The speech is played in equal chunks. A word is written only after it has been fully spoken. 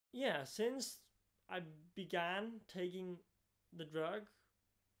Yeah, since I began taking the drug,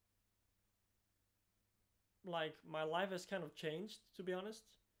 like my life has kind of changed, to be honest.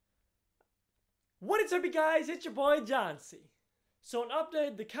 What is up, you guys? It's your boy JanC. So, an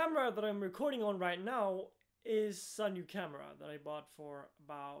update: the camera that I'm recording on right now is a new camera that I bought for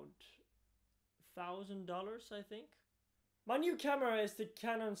about $1,000, I think. My new camera is the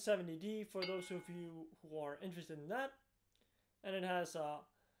Canon 70D, for those of you who are interested in that, and it has a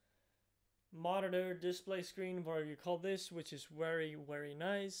monitor display screen, whatever you call this, which is very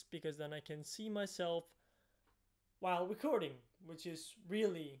nice because then I can see myself while recording, which is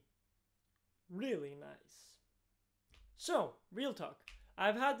really nice. So, real talk.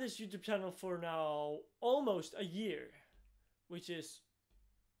 I've had this YouTube channel for now almost a year, which is,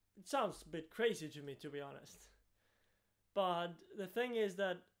 it sounds a bit crazy to me, to be honest. But the thing is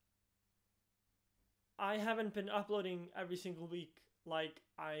that I haven't been uploading every single week like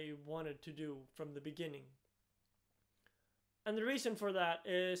I wanted to do from the beginning. And the reason for that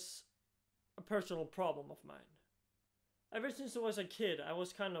is a personal problem of mine. Ever since I was a kid, I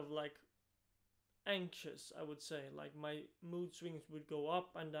was kind of like anxious, I would say. Like my mood swings would go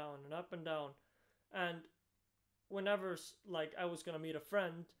up and down and up and down. And whenever like I was gonna meet a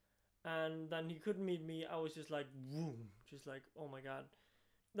friend and then he couldn't meet me, I was just like, boom, just like, oh my god.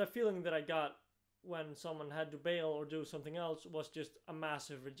 The feeling that I got when someone had to bail or do something else was just a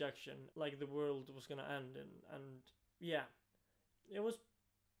massive rejection, like the world was gonna end. And yeah, it was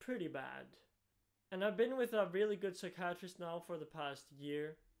pretty bad. And I've been with a really good psychiatrist now for the past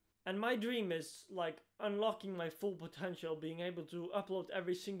year. And my dream is like unlocking my full potential, being able to upload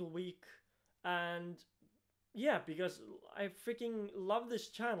every single week. And yeah, because I freaking love this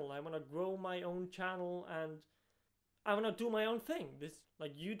channel. I want to grow my own channel and I want to do my own thing. This,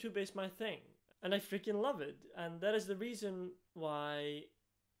 like, YouTube is my thing. And I freaking love it. And that is the reason why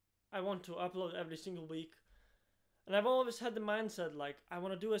I want to upload every single week. And I've always had the mindset like I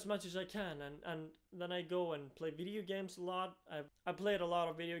want to do as much as I can, and then I go and play video games a lot. I played a lot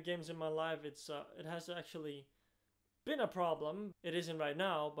of video games in my life. It has actually been a problem. It isn't right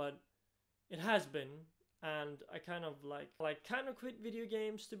now, but it has been. And I kind of kind of quit video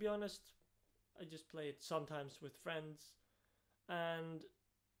games, to be honest. I just play it sometimes with friends, and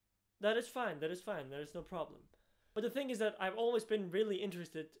that is fine. That is fine. There is no problem. But the thing is that I've always been really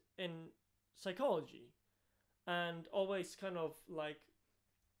interested in psychology and always kind of like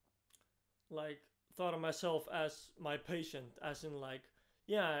thought of myself as my patient, as in like,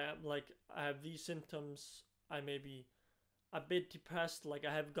 yeah, like I have these symptoms, I may be a bit depressed, like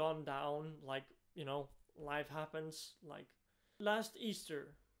I have gone down, like, you know, life happens. Like last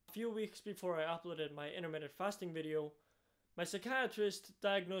Easter, a few weeks before I uploaded my intermittent fasting video, my psychiatrist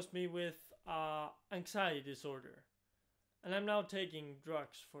diagnosed me with anxiety disorder, and I'm now taking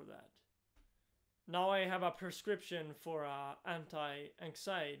drugs for that. Now I have a prescription for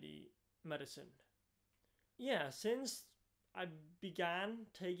anti-anxiety medicine. Yeah, since I began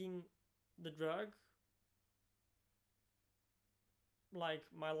taking the drug, like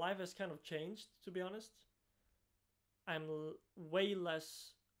my life has kind of changed, to be honest. I'm way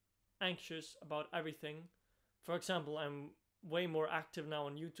less anxious about everything. For example, I'm way more active now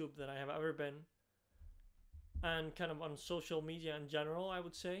on YouTube than I have ever been. And kind of on social media in general, I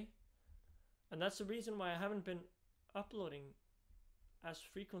would say. And that's the reason why I haven't been uploading as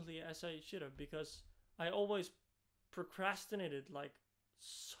frequently as I should have, because I always procrastinated like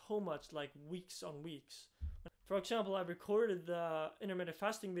so much, like weeks on weeks. For example, I recorded the intermittent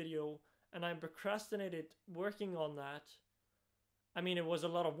fasting video and I procrastinated working on that. I mean, it was a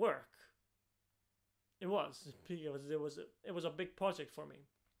lot of work. It was because it was a big project for me.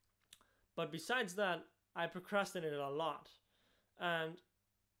 But besides that, I procrastinated a lot. And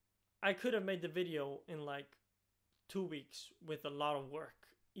I could have made the video in like 2 weeks with a lot of work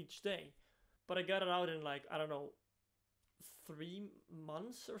each day. But I got it out in like, I don't know, 3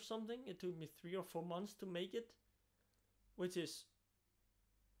 months or something. It took me 3 or 4 months to make it, which is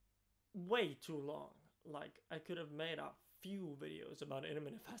way too long. Like I could have made a few videos about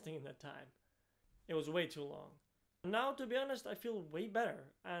intermittent fasting in that time. It was way too long. Now, to be honest, I feel way better.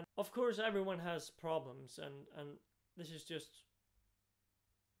 And of course, everyone has problems, and this is just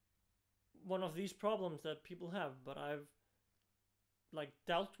one of these problems that people have. But I've like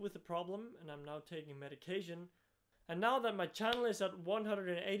dealt with the problem, and I'm now taking medication. And now that my channel is at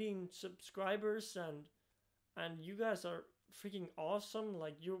 118 subscribers, and you guys are freaking awesome,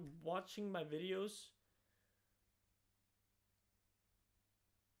 like you're watching my videos.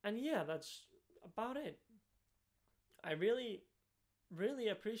 And yeah, that's about it. I really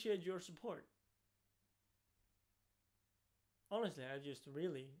appreciate your support. Honestly, I just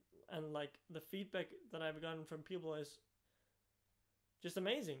really, and like the feedback that I've gotten from people is just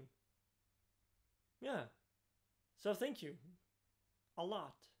amazing. Yeah. So thank you. A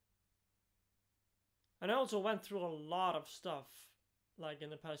lot. And I also went through a lot of stuff like in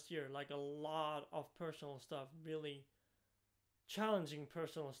the past year, like a lot of personal stuff, really challenging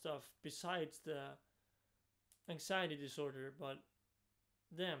personal stuff besides the anxiety disorder. But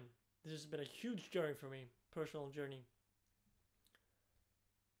damn, this has been a huge journey for me, personal journey.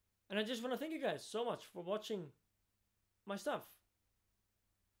 And I just want to thank you guys so much for watching my stuff.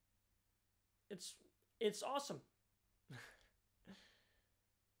 It's awesome.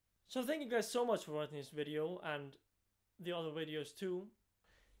 So thank you guys so much for watching this video and the other videos too.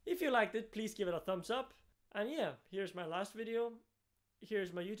 If you liked it, please give it a thumbs up. And yeah, here's my last video.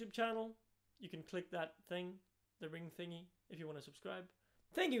 Here's my YouTube channel. You can click that thing, the ring thingy, if you want to subscribe.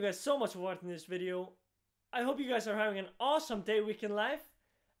 Thank you guys so much for watching this video. I hope you guys are having an awesome day, week in life.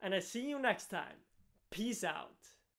 And I see you next time. Peace out.